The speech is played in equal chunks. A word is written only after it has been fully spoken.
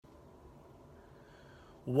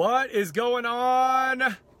What is going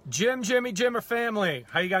on? Jimmer family.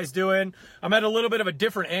 How you guys doing? I'm at a little bit of a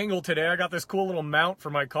different angle today. I got this cool little mount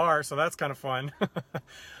for my car, so that's kind of fun.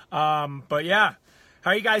 But yeah,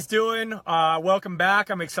 how you guys doing? Welcome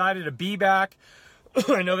back. I'm excited to be back.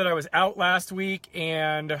 I know that I was out last week,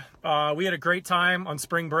 and we had a great time on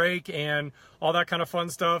spring break and all that kind of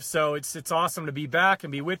fun stuff. So it's awesome to be back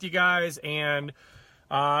and be with you guys and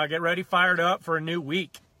get ready, fired up for a new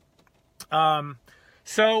week.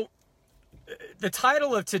 So the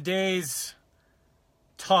title of today's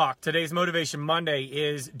talk, today's Motivation Monday,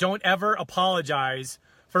 is Don't Ever Apologize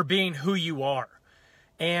for Being Who You Are.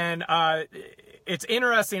 And it's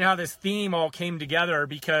interesting how this theme all came together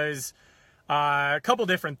because a couple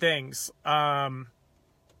different things. I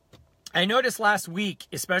noticed last week,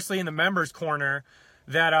 especially in the members corner,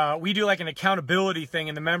 that we do like an accountability thing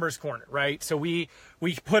in the members corner, right? So we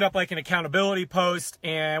put up like an accountability post,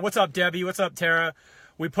 and what's up, Debbie? What's up, Tara?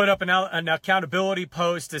 We put up an accountability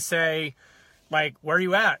post to say, like, where are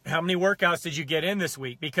you at? How many workouts did you get in this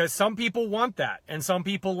week? Because some people want that, and some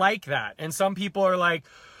people like that, and some people are like,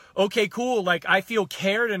 okay, cool. Like, I feel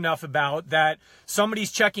cared enough about that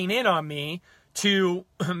somebody's checking in on me to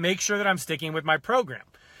make sure that I'm sticking with my program.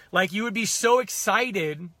 Like, you would be so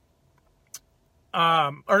excited.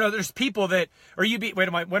 Or no, there's people that, or you'd be, what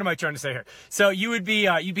am I trying to say here? So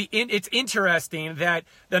it's interesting that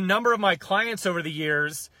the number of my clients over the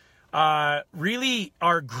years, really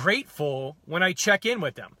are grateful when I check in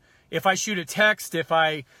with them. If I shoot a text, if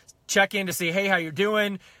I check in to say, hey, how you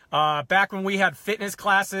doing? Back when we had fitness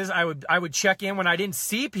classes, I would check in when I didn't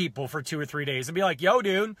see people for 2 or 3 days and be like, yo,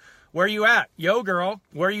 dude, where you at? Yo, girl,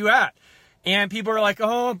 where you at? And people are like,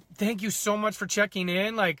 oh, thank you so much for checking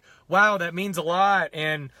in. Like, wow, that means a lot.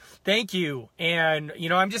 And thank you. And, you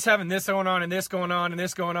know, I'm just having this going on and this going on and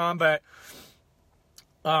this going on, but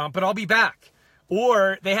I'll be back.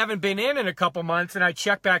 Or they haven't been in a couple months and I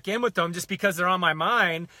check back in with them just because they're on my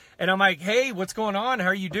mind. And I'm like, hey, what's going on? How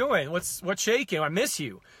are you doing? What's shaking? I miss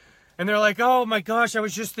you. And they're like, oh my gosh, I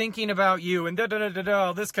was just thinking about you and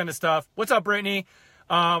all this kind of stuff. What's up, Brittany?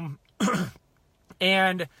 And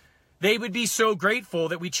they would be so grateful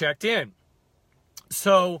that we checked in.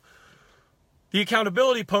 So the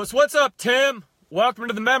accountability post, what's up, Tim? Welcome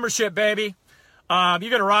to the membership, baby. You're going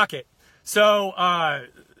to rock it. So,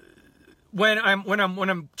 when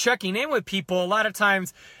I'm checking in with people, a lot of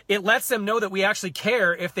times it lets them know that we actually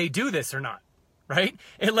care if they do this or not, right?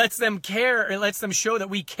 It lets them care. It lets them show that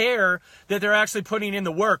we care, that they're actually putting in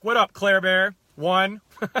the work. What up, Claire Bear? One,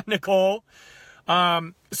 Nicole.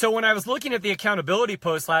 So when I was looking at the accountability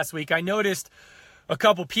post last week, I noticed a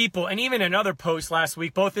couple people, and even another post last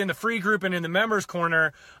week, both in the free group and in the members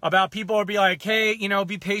corner, about people would be like, hey, you know,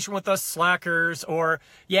 be patient with us slackers, or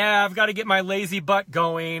yeah, I've got to get my lazy butt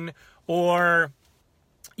going, or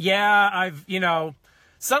yeah, I've, you know,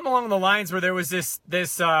 something along the lines where there was this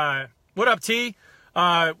what up, T?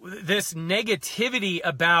 This negativity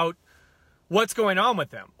about what's going on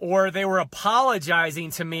with them, or they were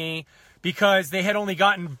apologizing to me because they had only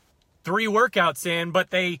gotten 3 workouts in,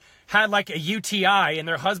 but they had like a UTI and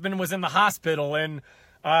their husband was in the hospital and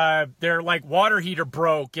their like water heater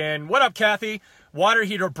broke, and what up, Kathy? Water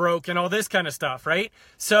heater broke and all this kind of stuff, right?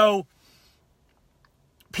 So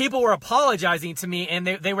people were apologizing to me, and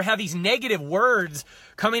they have these negative words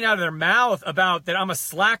coming out of their mouth about that I'm a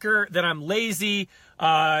slacker, that I'm lazy,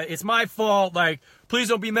 it's my fault, like, please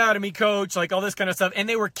don't be mad at me, coach, like all this kind of stuff. And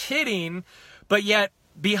they were kidding, but yet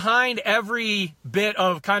behind every bit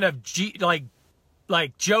of kind of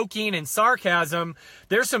like joking and sarcasm,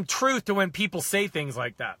 there's some truth to when people say things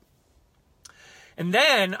like that. And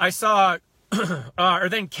then I saw,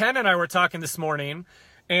 then Ken and I were talking this morning,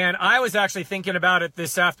 and I was actually thinking about it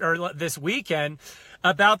this weekend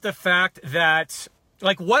about the fact that,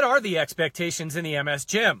 like, what are the expectations in the MS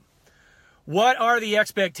gym? What are the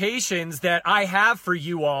expectations that I have for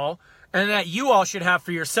you all and that you all should have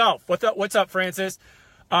for yourself? What's up, Francis?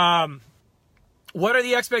 What are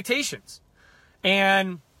the expectations?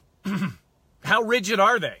 And how rigid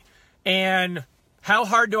are they? And how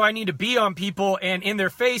hard do I need to be on people, and in their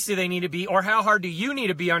face do they need to be, or how hard do you need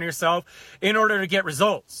to be on yourself in order to get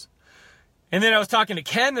results? And then I was talking to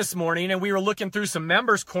Ken this morning, and we were looking through some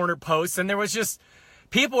members corner posts, and there was just,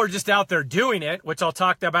 people are just out there doing it, which I'll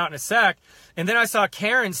talk about in a sec. And then I saw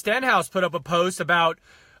Karen Stenhouse put up a post about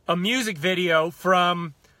a music video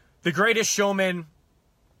from The Greatest Showman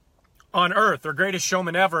on Earth, or Greatest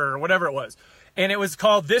Showman Ever, or whatever it was. And it was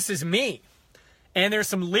called This Is Me. And there's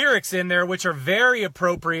some lyrics in there which are very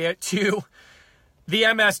appropriate to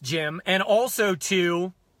the MS gym and also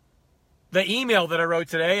to the email that I wrote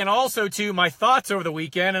today, and also to my thoughts over the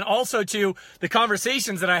weekend, and also to the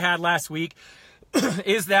conversations that I had last week,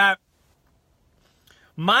 is that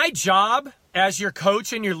my job as your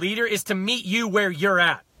coach and your leader is to meet you where you're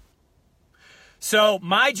at. So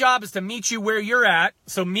my job is to meet you where you're at,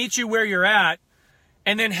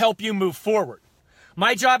 and then help you move forward.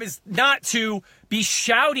 My job is not to be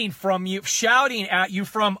shouting at you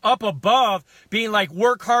from up above, being like,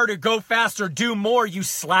 work harder, go faster, do more, you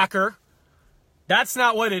slacker. That's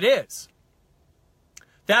not what it is.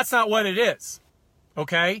 That's not what it is.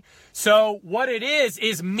 Okay? So what it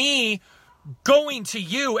is me going to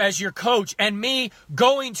you as your coach and me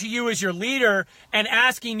going to you as your leader and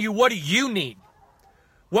asking you, what do you need?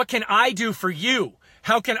 What can I do for you?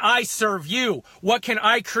 How can I serve you? What can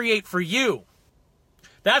I create for you?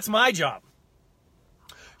 That's my job.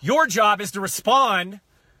 Your job is to respond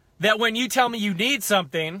that when you tell me you need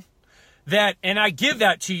something, and I give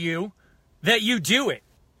that to you, that you do it,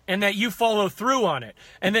 and that you follow through on it,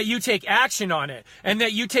 and that you take action on it, and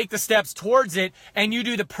that you take the steps towards it, and you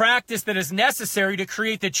do the practice that is necessary to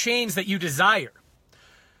create the change that you desire.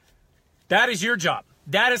 That is your job.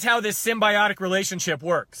 That is how this symbiotic relationship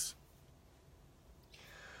works.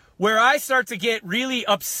 Where I start to get really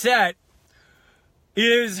upset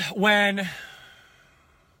is when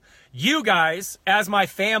you guys, as my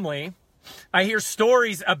family, I hear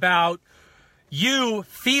stories about you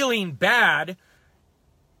feeling bad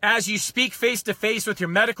as you speak face-to-face with your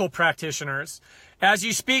medical practitioners, as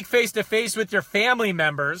you speak face-to-face with your family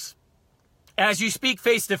members, as you speak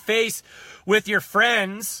face-to-face with your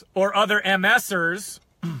friends or other MSers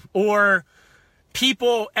or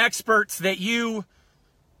people, experts that you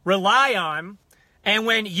rely on, and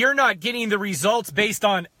when you're not getting the results based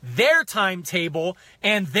on their timetable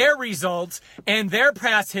and their results and their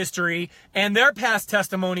past history and their past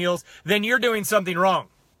testimonials, then you're doing something wrong.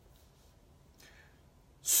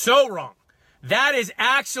 So wrong. That is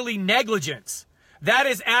actually negligence. That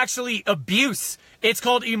is actually abuse. It's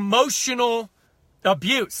called emotional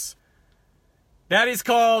abuse. That is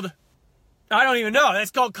called, I don't even know,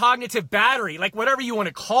 that's called cognitive battery, like whatever you want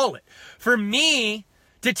to call it. For me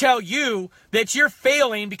to tell you that you're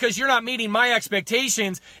failing because you're not meeting my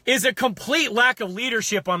expectations is a complete lack of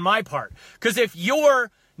leadership on my part. Because if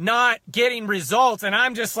you're not getting results and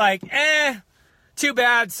I'm just like, too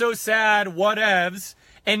bad, so sad, whatevs,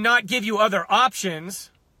 and not give you other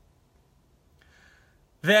options,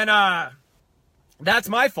 then that's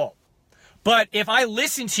my fault. But if I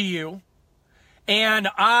listen to you and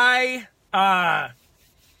I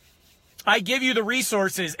give you the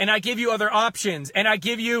resources and I give you other options and I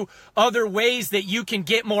give you other ways that you can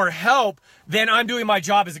get more help, then I'm doing my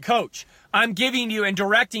job as a coach. I'm giving you and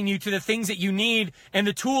directing you to the things that you need and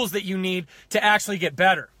the tools that you need to actually get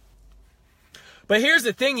better. But here's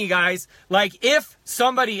the thing, you guys, like if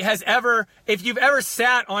you've ever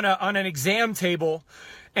sat on an exam table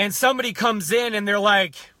and somebody comes in and they're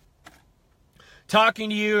like talking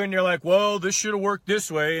to you and you're like, well, this should have worked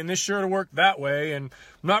this way and this should have worked that way, and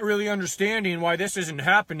I'm not really understanding why this isn't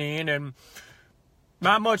happening and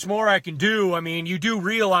not much more I can do. I mean, you do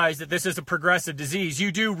realize that this is a progressive disease.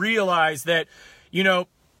 You do realize that,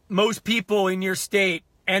 most people in your state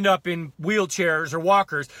end up in wheelchairs or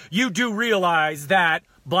walkers. You do realize that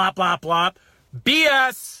blah, blah, blah.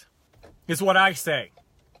 BS is what I say.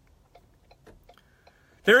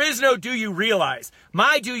 There is no do you realize.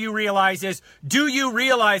 My do you realize is, do you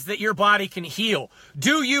realize that your body can heal?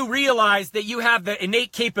 Do you realize that you have the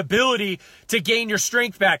innate capability to gain your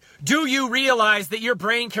strength back? Do you realize that your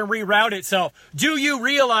brain can reroute itself? Do you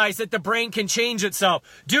realize that the brain can change itself?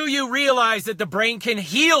 Do you realize that the brain can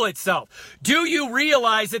heal itself? Do you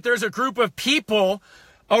realize that there's a group of people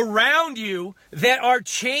around you that are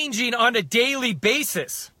changing on a daily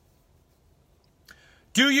basis?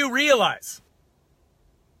 Do you realize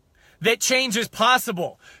that change is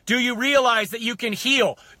possible? Do you realize that you can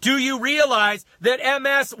heal? Do you realize that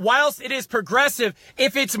MS, whilst it is progressive,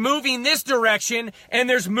 if it's moving this direction and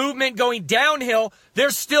there's movement going downhill,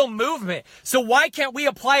 there's still movement. So why can't we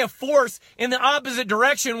apply a force in the opposite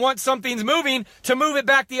direction once something's moving to move it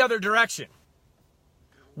back the other direction?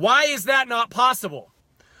 Why is that not possible?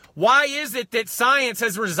 Why is it that science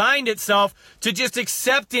has resigned itself to just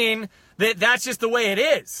accepting that that's just the way it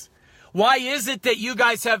is? Why is it that you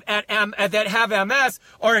guys that have MS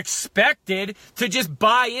are expected to just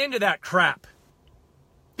buy into that crap?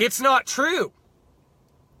 It's not true.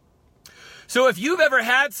 So if you've ever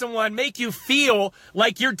had someone make you feel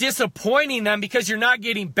like you're disappointing them because you're not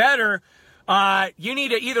getting better, you need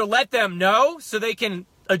to either let them know so they can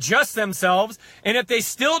adjust themselves, and if they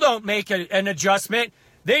still don't make an adjustment,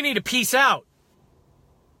 they need to peace out.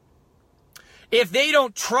 if they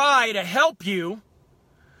don't try to help you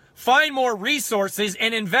find more resources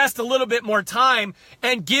and invest a little bit more time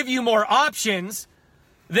and give you more options,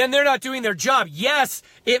 then they're not doing their job. Yes,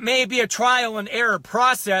 it may be a trial and error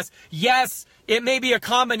process. Yes, it may be a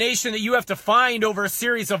combination that you have to find over a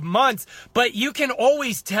series of months, but you can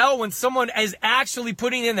always tell when someone is actually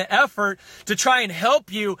putting in the effort to try and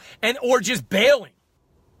help you or just bailing.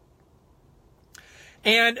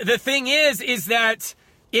 And the thing is that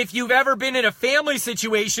if you've ever been in a family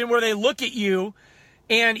situation where they look at you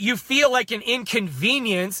and you feel like an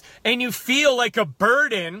inconvenience and you feel like a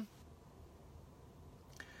burden,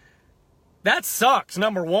 that sucks,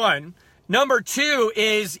 number one. Number two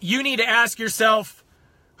is you need to ask yourself,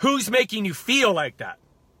 who's making you feel like that?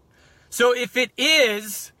 So if it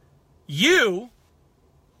is you,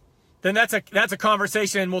 then that's a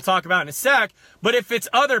conversation we'll talk about in a sec. But if it's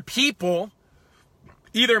other people,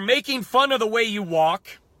 either making fun of the way you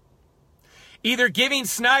walk, either giving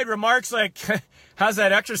snide remarks like, how's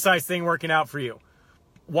that exercise thing working out for you?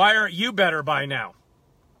 Why aren't you better by now?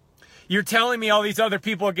 You're telling me all these other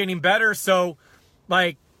people are getting better, so,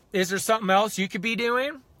 like, is there something else you could be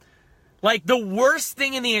doing? Like, the worst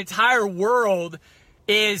thing in the entire world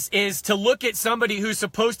is to look at somebody who's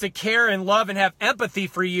supposed to care and love and have empathy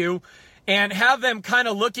for you and have them kind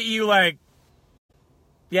of look at you like,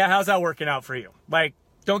 yeah, how's that working out for you? Like,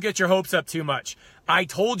 don't get your hopes up too much. I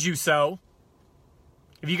told you so.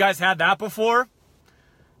 Have you guys had that before?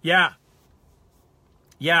 Yeah.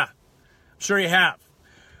 I'm sure you have.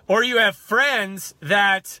 Or you have friends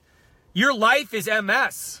that your life is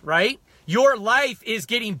MS, right? Your life is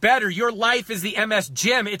getting better. Your life is the MS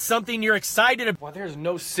gym. It's something you're excited about. Well, there's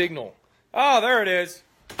no signal. Oh, there it is.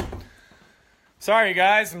 Sorry,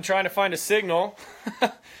 guys. I'm trying to find a signal.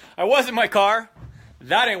 I was in my car.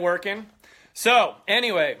 That ain't working. So,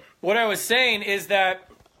 anyway, what I was saying is that...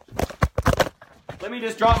 Let me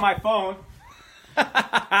just drop my phone.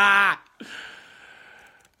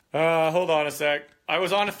 Hold on a sec. I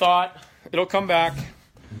was on a thought. It'll come back.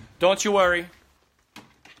 Don't you worry.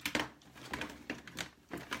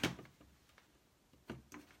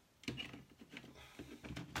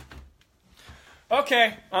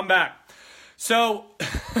 Okay, I'm back. So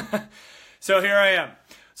here I am.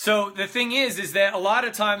 So the thing is that a lot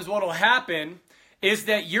of times what will happen is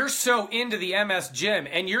that you're so into the MS gym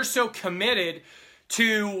and you're so committed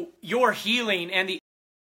to your healing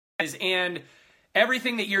and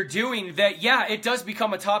everything that you're doing that, yeah, it does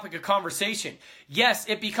become a topic of conversation. Yes,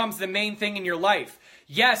 it becomes the main thing in your life.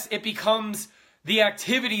 Yes, it becomes the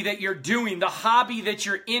activity that you're doing, the hobby that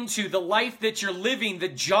you're into, the life that you're living, the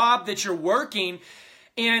job that you're working.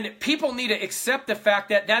 And people need to accept the fact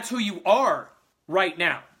that that's who you are right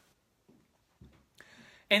now.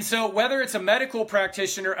 And so whether it's a medical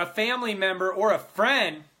practitioner, a family member, or a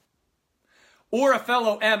friend, or a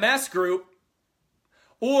fellow MS group,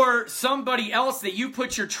 or somebody else that you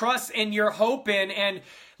put your trust and your hope in and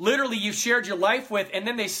literally you've shared your life with, and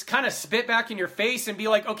then they kind of spit back in your face and be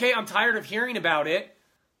like, okay, I'm tired of hearing about it.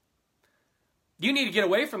 You need to get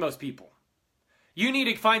away from those people. You need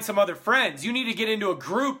to find some other friends. You need to get into a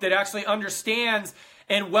group that actually understands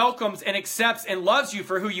and welcomes and accepts and loves you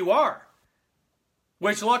for who you are.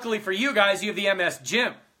 Which luckily for you guys, you have the MS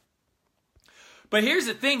gym. But here's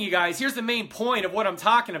the thing, you guys. Here's the main point of what I'm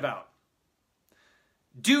talking about.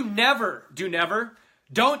 Don't ever,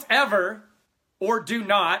 or do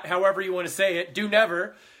not, however you want to say it,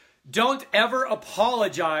 don't ever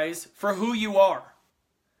apologize for who you are.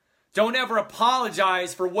 Don't ever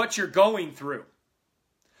apologize for what you're going through.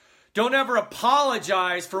 Don't ever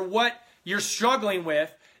apologize for what you're struggling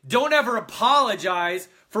with. Don't ever apologize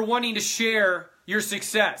for wanting to share your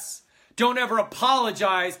success. Don't ever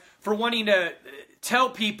apologize for wanting to tell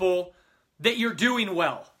people that you're doing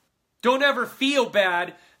well. Don't ever feel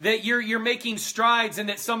bad that you're making strides and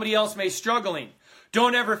that somebody else may be struggling.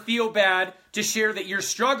 Don't ever feel bad to share that you're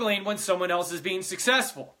struggling when someone else is being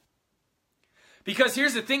successful. Because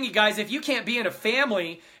here's the thing, you guys, if you can't be in a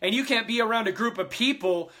family and you can't be around a group of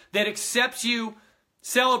people that accepts you,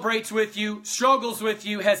 celebrates with you, struggles with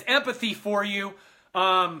you, has empathy for you,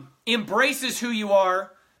 embraces who you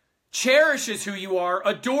are, cherishes who you are,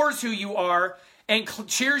 adores who you are, and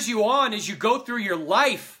cheers you on as you go through your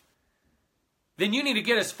life, then you need to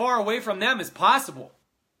get as far away from them as possible.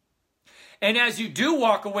 And as you do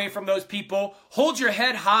walk away from those people, hold your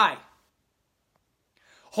head high.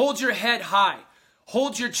 Hold your head high.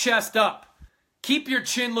 Hold your chest up. Keep your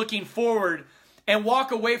chin looking forward and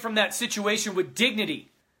walk away from that situation with dignity,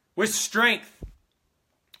 with strength,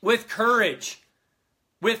 with courage,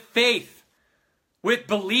 with faith, with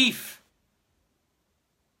belief,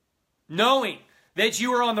 knowing that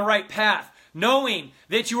you are on the right path, knowing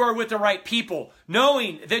that you are with the right people,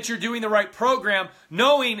 knowing that you're doing the right program,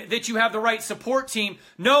 knowing that you have the right support team,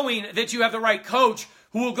 knowing that you have the right coach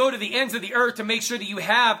who will go to the ends of the earth to make sure that you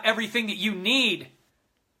have everything that you need.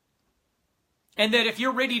 And that if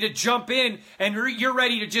you're ready to jump in and you're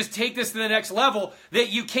ready to just take this to the next level, that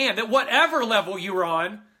you can. That whatever level you're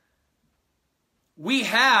on, we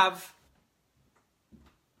have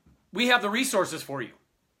the resources for you.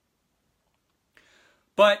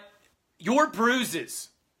 But your bruises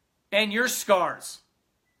and your scars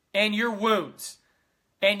and your wounds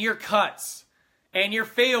and your cuts and your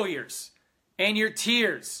failures and your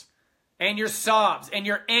tears and your sobs and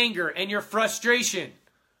your anger and your frustration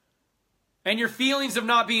and your feelings of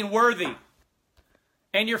not being worthy,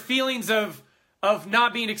 and your feelings of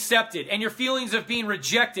not being accepted, and your feelings of being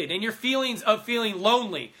rejected, and your feelings of feeling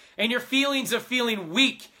lonely, and your feelings of feeling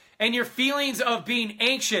weak, and your feelings of being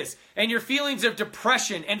anxious, and your feelings of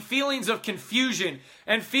depression, and feelings of confusion,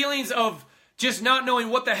 and feelings of just not knowing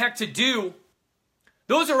what the heck to do.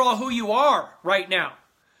 Those are all who you are right now.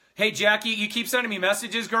 Hey, Jackie, you keep sending me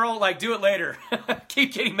messages, girl. Like, do it later.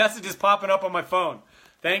 Keep getting messages popping up on my phone.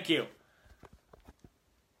 Thank you.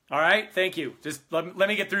 All right, thank you. Just let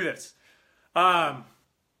me get through this.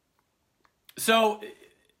 So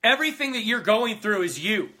everything that you're going through is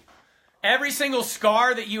you. Every single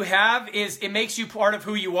scar that you have it makes you part of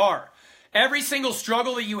who you are. Every single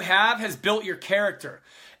struggle that you have has built your character.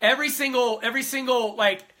 Every single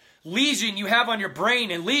like lesion you have on your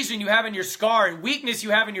brain and lesion you have in your scar and weakness you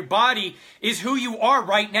have in your body is who you are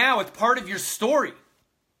right now. It's part of your story.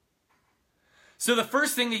 So the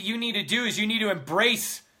first thing that you need to do is you need to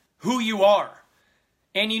embrace who you are.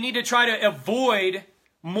 And you need to try to avoid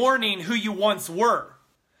mourning who you once were.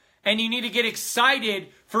 And you need to get excited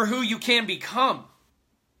for who you can become.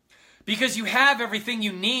 Because you have everything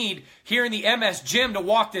you need here in the MS gym to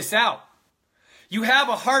walk this out. You have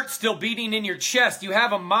a heart still beating in your chest. You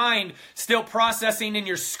have a mind still processing in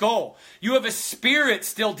your skull. You have a spirit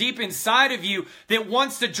still deep inside of you that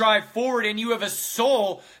wants to drive forward. And you have a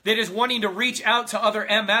soul that is wanting to reach out to other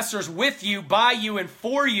MSers with you, by you, and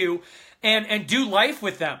for you, and do life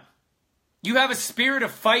with them. You have a spirit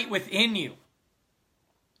of fight within you.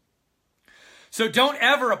 So don't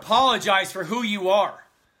ever apologize for who you are.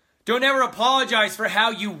 Don't ever apologize for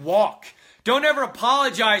how you walk. Don't ever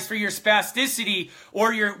apologize for your spasticity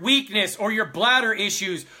or your weakness or your bladder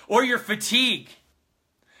issues or your fatigue.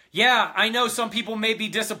 Yeah, I know some people may be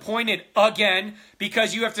disappointed again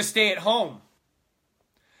because you have to stay at home.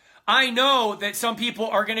 I know that some people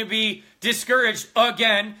are going to be discouraged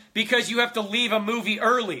again because you have to leave a movie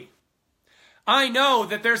early. I know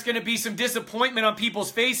that there's going to be some disappointment on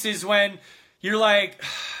people's faces when you're like,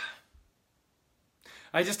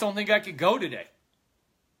 I just don't think I could go today.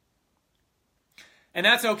 And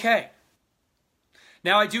that's okay.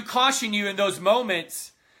 Now, I do caution you in those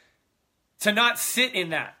moments to not sit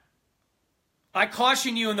in that. I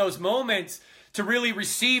caution you in those moments to really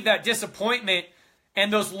receive that disappointment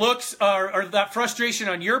and those looks or that frustration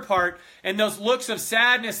on your part and those looks of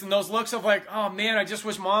sadness and those looks of like, oh man, I just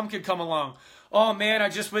wish mom could come along. Oh man, I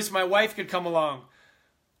just wish my wife could come along.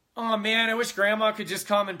 Oh man, I wish grandma could just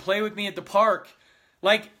come and play with me at the park.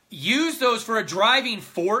 Like, use those for a driving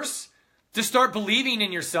force to start believing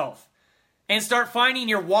in yourself and start finding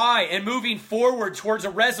your why and moving forward towards a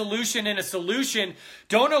resolution and a solution.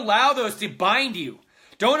 Don't allow those to bind you.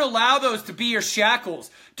 Don't allow those to be your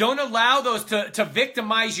shackles. Don't allow those to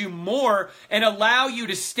victimize you more and allow you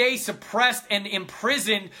to stay suppressed and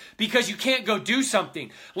imprisoned because you can't go do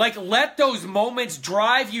something. Like, let those moments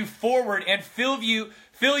drive you forward and fill you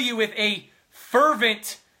with a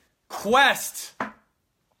fervent quest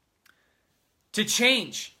to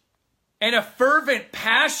change and a fervent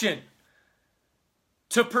passion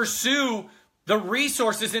to pursue the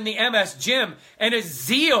resources in the MS gym and a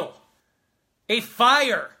zeal, a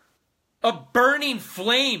fire, a burning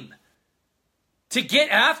flame to get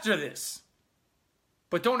after this.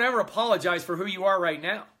 But don't ever apologize for who you are right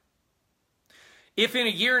now. If in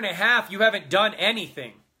a year and a half you haven't done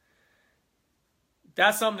anything,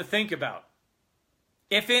 that's something to think about.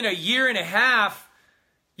 If in a year and a half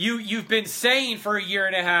you've been saying for a year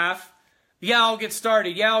and a half, yeah, I'll get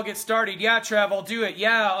started. Yeah, I'll get started. Yeah, Trev, I'll do it.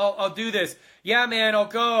 Yeah, I'll do this. Yeah, man, I'll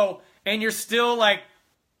go. And you're still like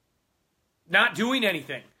not doing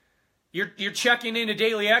anything. You're checking into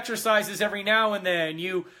daily exercises every now and then.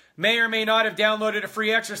 You may or may not have downloaded a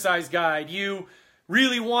free exercise guide. You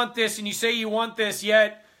really want this and you say you want this,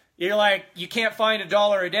 yet you're like, you can't find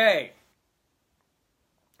 $1 a day.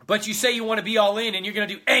 But you say you want to be all in and you're going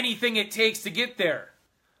to do anything it takes to get there.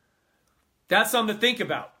 That's something to think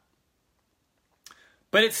about.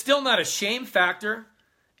 But it's still not a shame factor.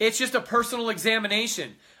 It's just a personal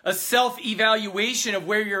examination, a self-evaluation of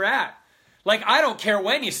where you're at. Like, I don't care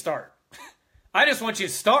when you start. I just want you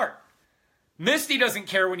to start. Misty doesn't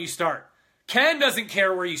care when you start. Ken doesn't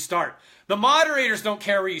care where you start. The moderators don't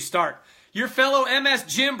care where you start. Your fellow MS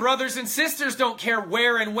Gym brothers and sisters don't care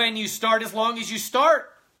where and when you start as long as you start.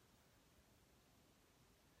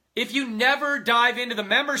 If you never dive into the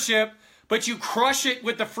membership, but you crush it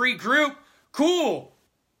with the free group, cool.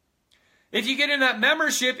 If you get in that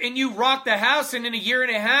membership and you rock the house and in a year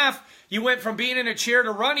and a half, you went from being in a chair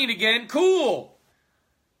to running again, cool.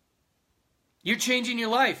 You're changing your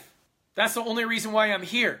life. That's the only reason why I'm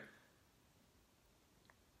here.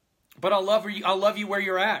 But I'll love you where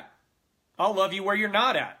you're at. I'll love you where you're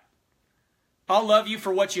not at. I'll love you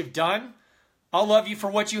for what you've done. I'll love you for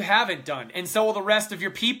what you haven't done. And so will the rest of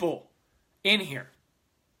your people in here.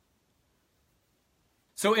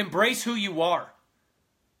 So embrace who you are.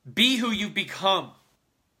 Be who you've become.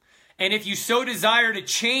 And if you so desire to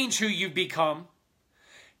change who you've become,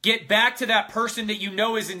 get back to that person that you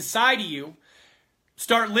know is inside of you.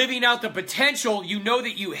 Start living out the potential you know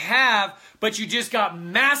that you have, but you just got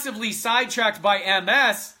massively sidetracked by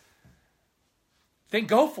MS, then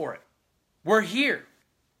go for it. We're here.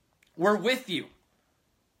 We're with you.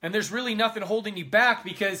 And there's really nothing holding you back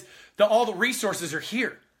because all the resources are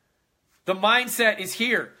here. The mindset is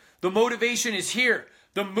here. The motivation is here.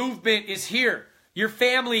 The movement is here. Your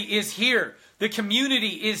family is here. The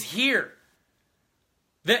community is here.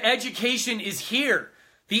 The education is here.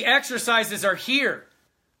 The exercises are here.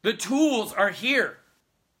 The tools are here.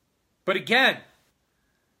 But again,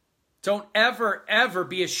 don't ever, ever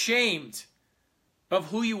be ashamed of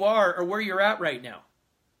who you are or where you're at right now.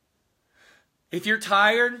 If you're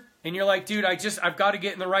tired and you're like, dude, I've got to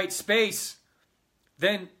get in the right space,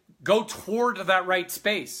 then go toward that right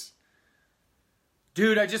space.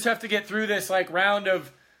 Dude, I just have to get through this round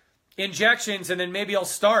of injections and then maybe I'll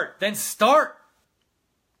start. Then start.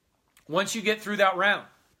 Once you get through that round.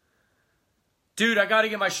 Dude, I got to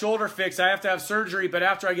get my shoulder fixed. I have to have surgery, but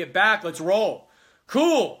after I get back, let's roll.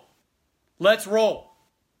 Cool. Let's roll.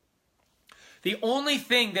 The only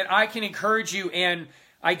thing that I can encourage you and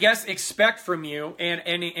I guess expect from you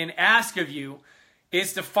and ask of you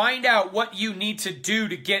is to find out what you need to do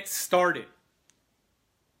to get started.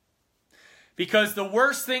 Because the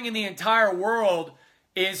worst thing in the entire world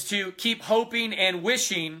is to keep hoping and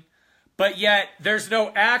wishing, but yet there's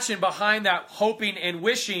no action behind that hoping and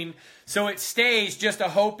wishing, so it stays just a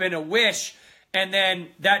hope and a wish, and then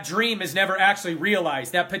that dream is never actually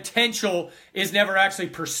realized. That potential is never actually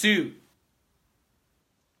pursued.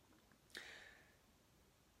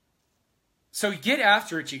 So get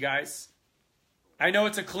after it, you guys. I know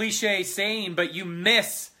it's a cliche saying, but you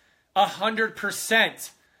miss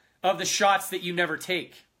 100% of the shots that you never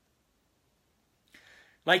take.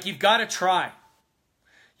 You've got to try.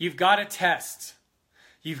 You've got to test.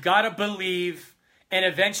 You've got to believe, and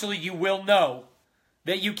eventually you will know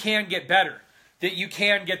that you can get better, that you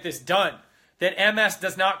can get this done, that MS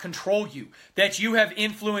does not control you, that you have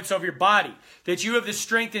influence over your body, that you have the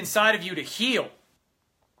strength inside of you to heal,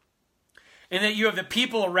 and that you have the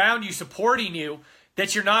people around you supporting you,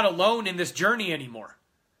 that you're not alone in this journey anymore.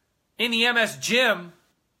 In the MS Gym,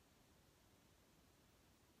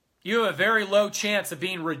 you have a very low chance of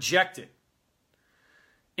being rejected.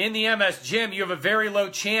 In the MS Gym, you have a very low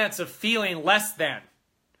chance of feeling less than.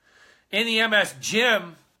 In the MS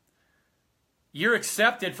Gym, you're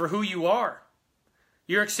accepted for who you are.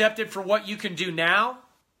 You're accepted for what you can do now.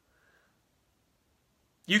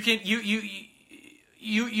 You're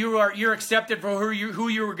accepted for who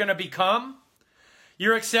you are going to become.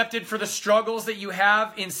 You're accepted for the struggles that you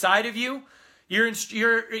have inside of you. You're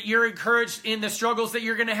encouraged in the struggles that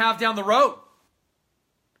you're going to have down the road.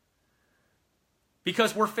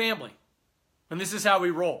 Because we're family. And this is how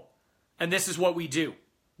we roll. And this is what we do.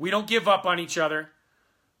 We don't give up on each other.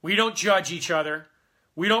 We don't judge each other.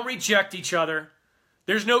 We don't reject each other.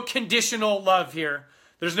 There's no conditional love here.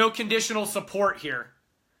 There's no conditional support here.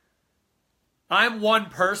 I'm one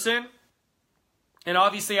person. And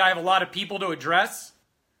obviously I have a lot of people to address.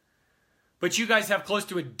 But you guys have close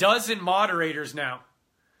to a dozen moderators now.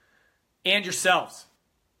 And yourselves.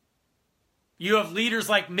 You have leaders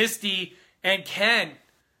like Misty and Ken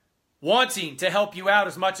wanting to help you out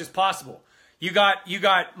as much as possible. You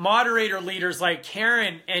got moderator leaders like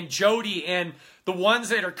Karen and Jody and the ones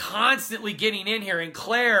that are constantly getting in here, and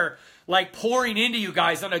Claire, pouring into you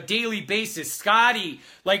guys on a daily basis. Scotty,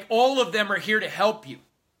 all of them are here to help you.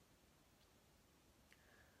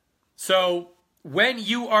 So when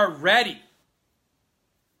you are ready,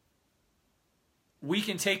 we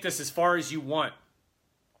can take this as far as you want.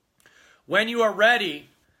 When you are ready,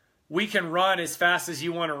 we can run as fast as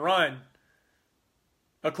you want to run,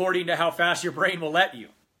 according to how fast your brain will let you.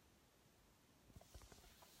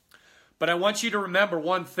 But I want you to remember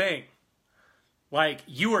one thing. Like,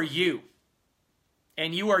 you are you.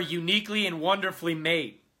 And you are uniquely and wonderfully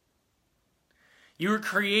made. You were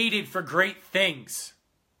created for great things.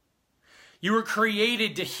 You were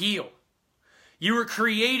created to heal. You were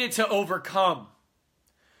created to overcome.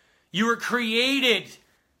 You were created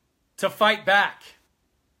to fight back.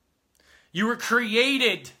 You were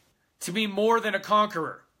created to be more than a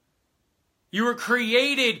conqueror. You were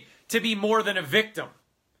created to be more than a victim.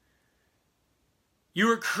 You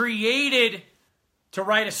were created to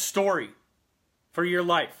write a story for your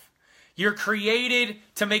life. You're created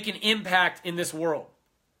to make an impact in this world.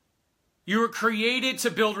 You were created to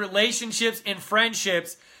build relationships and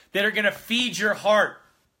friendships that are going to feed your heart.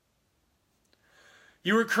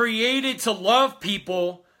 You were created to love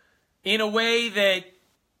people in a way that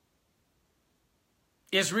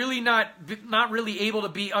is really not really able to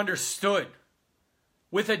be understood,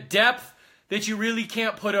 with a depth that you really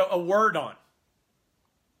can't put a word on.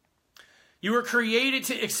 You were created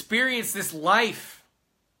to experience this life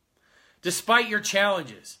despite your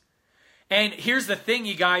challenges. And here's the thing,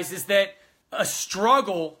 you guys, is that a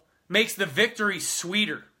struggle makes the victory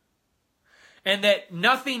sweeter. And that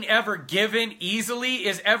nothing ever given easily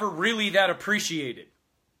is ever really that appreciated.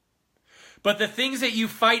 But the things that you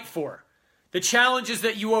fight for, the challenges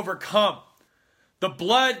that you overcome, the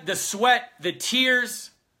blood, the sweat, the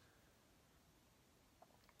tears,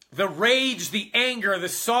 the rage, the anger, the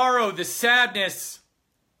sorrow, the sadness,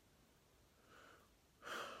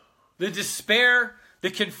 the despair, the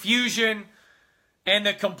confusion, and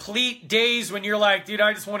the complete days when you're like, dude,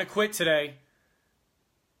 I just want to quit today.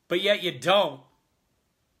 But yet you don't.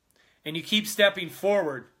 And you keep stepping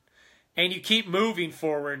forward. And you keep moving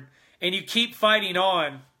forward. And you keep fighting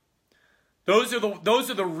on. Those are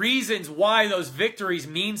the reasons why those victories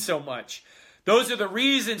mean so much. Those are the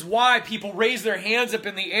reasons why people raise their hands up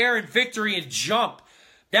in the air in victory and jump.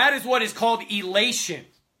 That is what is called elation.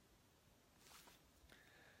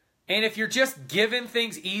 And if you're just given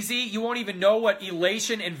things easy, you won't even know what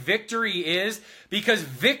elation and victory is, because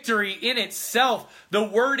victory in itself, the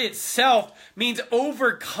word itself, means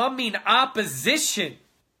overcoming opposition.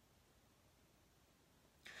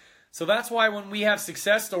 So that's why when we have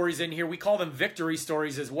success stories in here, we call them victory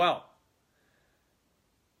stories as well.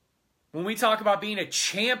 When we talk about being a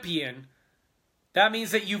champion, that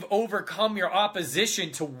means that you've overcome your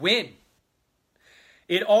opposition to win.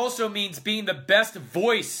 It also means being the best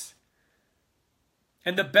voice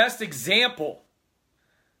and the best example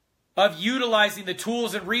of utilizing the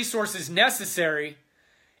tools and resources necessary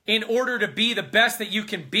in order to be the best that you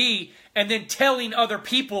can be, and then telling other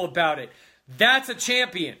people about it. That's a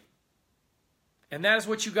champion. And that is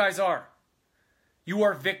what you guys are. You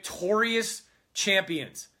are victorious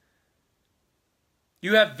champions.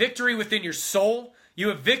 You have victory within your soul. You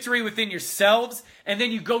have victory within yourselves. And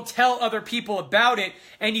then you go tell other people about it.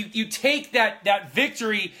 And you take that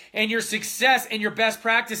victory and your success and your best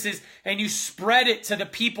practices, and you spread it to the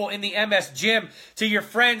people in the MS gym, to your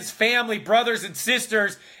friends, family, brothers and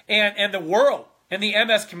sisters, and the world, and the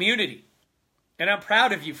MS community. And I'm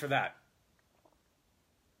proud of you for that.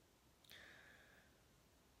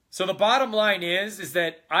 So the bottom line is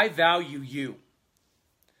that I value you.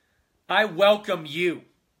 I welcome you.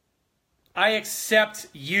 I accept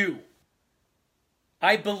you.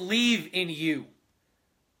 I believe in you.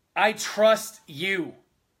 I trust you.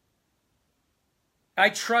 I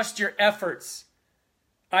trust your efforts.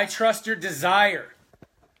 I trust your desire.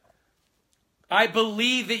 I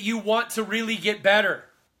believe that you want to really get better.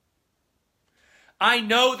 I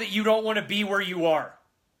know that you don't want to be where you are.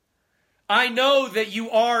 I know that you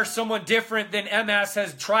are someone different than MS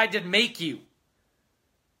has tried to make you.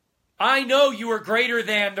 I know you are greater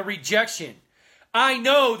than the rejection. I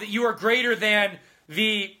know that you are greater than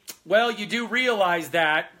you do realize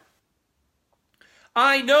that.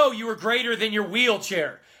 I know you are greater than your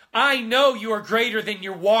wheelchair. I know you are greater than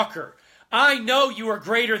your walker. I know you are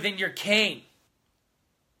greater than your cane.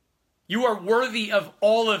 You are worthy of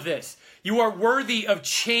all of this. You are worthy of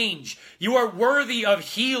change. You are worthy of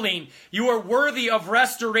healing. You are worthy of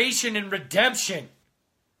restoration and redemption.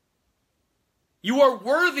 You are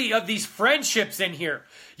worthy of these friendships in here.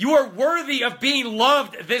 You are worthy of being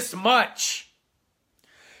loved this much.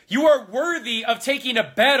 You are worthy of taking a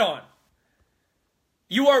bet on.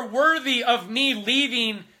 You are worthy of me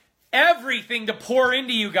leaving everything to pour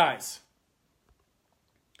into you guys.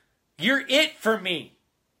 You're it for me.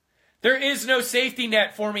 There is no safety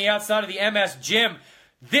net for me outside of the MS gym.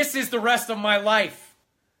 This is the rest of my life.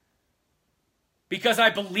 because I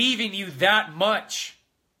believe in you that much.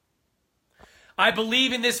 I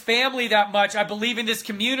believe in this family that much. I believe in this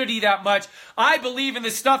community that much. I believe in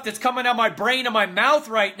the stuff that's coming out of my brain and my mouth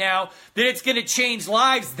right now, that it's going to change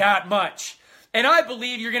lives that much. And I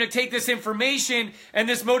believe you're going to take this information and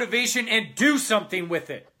this motivation and do something with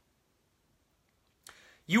it.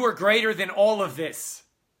 You are greater than all of this.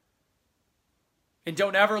 And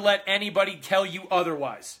don't ever let anybody tell you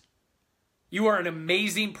otherwise. You are an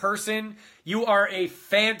amazing person. You are a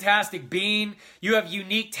fantastic being. You have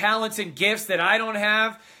unique talents and gifts that I don't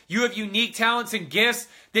have. You have unique talents and gifts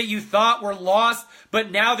that you thought were lost,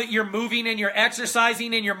 but now that you're moving and you're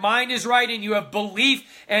exercising and your mind is right and you have belief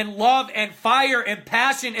and love and fire and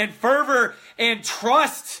passion and fervor and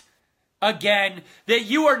trust again, that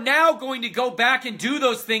you are now going to go back and do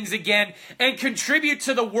those things again and contribute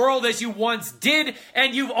to the world as you once did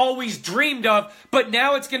and you've always dreamed of. But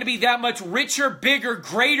now it's going to be that much richer, bigger,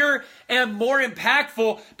 greater, and more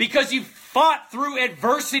impactful because you've fought through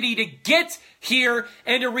adversity to get here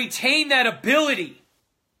and to retain that ability.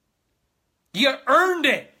 You earned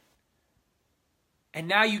it. And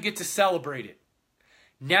now you get to celebrate it.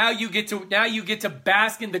 Now you get to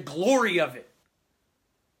bask in the glory of it.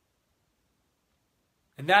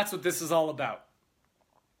 And that's what this is all about.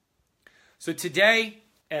 So today,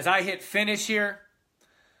 as I hit finish here,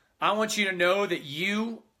 I want you to know that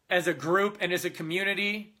you, as a group and as a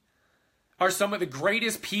community, are some of the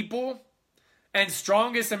greatest people and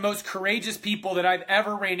strongest and most courageous people that I've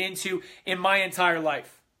ever ran into in my entire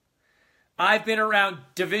life. I've been around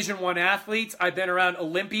Division I athletes. I've been around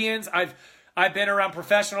Olympians. I've been around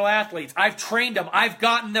professional athletes. I've trained them. I've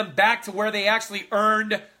gotten them back to where they actually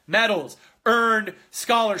earned medals, earned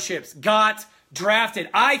scholarships, got drafted.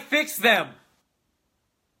 I fixed them.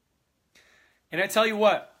 And I tell you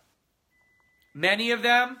what, many of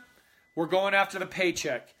them were going after the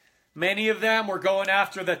paycheck. Many of them were going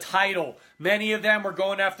after the title. Many of them were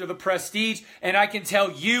going after the prestige. And I can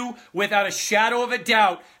tell you without a shadow of a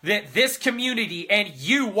doubt that this community and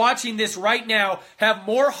you watching this right now have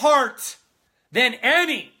more heart than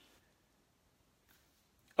any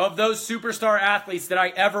of those superstar athletes that I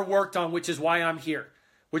ever worked on, which is why I'm here,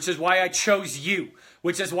 which is why I chose you,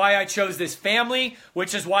 which is why I chose this family,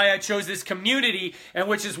 which is why I chose this community, and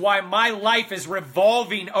which is why my life is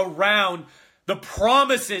revolving around the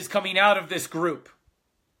promises coming out of this group.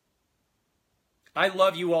 I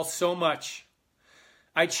love you all so much.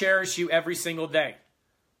 I cherish you every single day.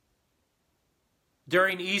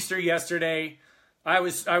 During Easter yesterday, I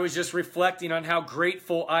was just reflecting on how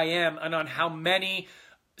grateful I am and on how many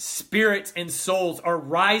spirits and souls are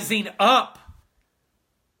rising up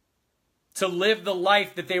to live the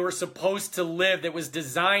life that they were supposed to live, that was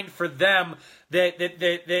designed for them,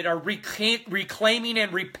 that are reclaiming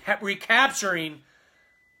and recapturing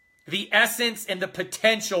the essence and the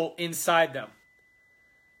potential inside them.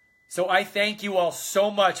 So I thank you all so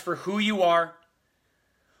much for who you are,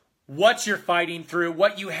 what you're fighting through,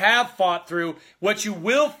 what you have fought through, what you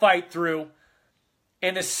will fight through,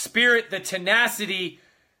 and the spirit, the tenacity,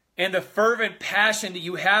 and the fervent passion that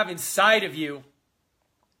you have inside of you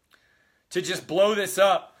to just blow this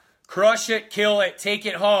up, crush it, kill it, take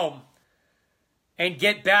it home, and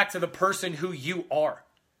get back to the person who you are.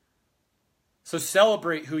 So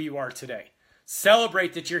celebrate who you are today.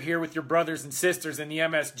 Celebrate that you're here with your brothers and sisters in the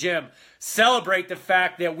MS gym. Celebrate the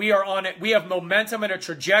fact that we are on it. We have momentum and a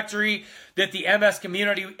trajectory that the MS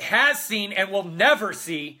community has seen and will never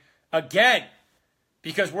see again,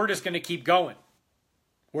 because we're just going to keep going.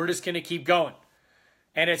 We're just going to keep going.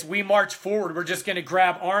 And as we march forward, we're just going to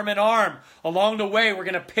grab arm in arm. Along the way, we're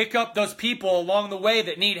going to pick up those people along the way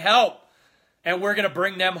that need help, and we're going to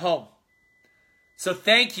bring them home. So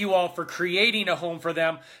thank you all for creating a home for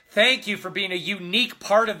them. Thank you for being a unique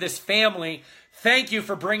part of this family. Thank you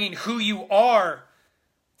for bringing who you are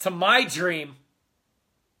to my dream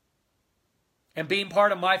and being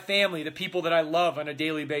part of my family, the people that I love on a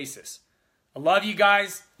daily basis. I love you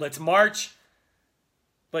guys. Let's march.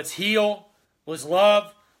 Let's heal. Let's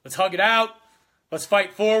love. Let's hug it out. Let's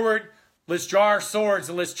fight forward. Let's draw our swords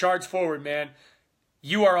and let's charge forward, man.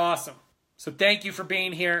 You are awesome. So thank you for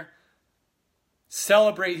being here.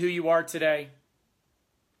 Celebrate who you are today,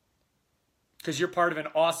 because you're part of an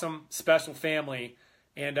awesome, special family.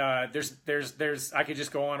 And there's I could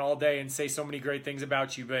just go on all day and say so many great things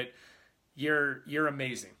about you, but you're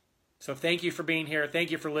amazing. So thank you for being here.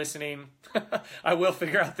 Thank you for listening. I will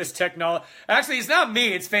figure out this technology. Actually, it's not me.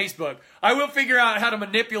 It's Facebook. I will figure out how to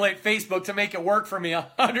manipulate Facebook to make it work for me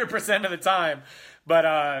 100% of the time.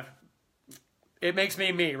 But it makes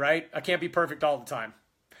me me, right? I can't be perfect all the time.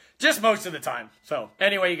 Just most of the time. So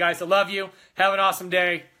anyway, you guys, I love you. Have an awesome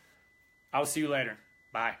day. I'll see you later.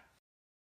 Bye.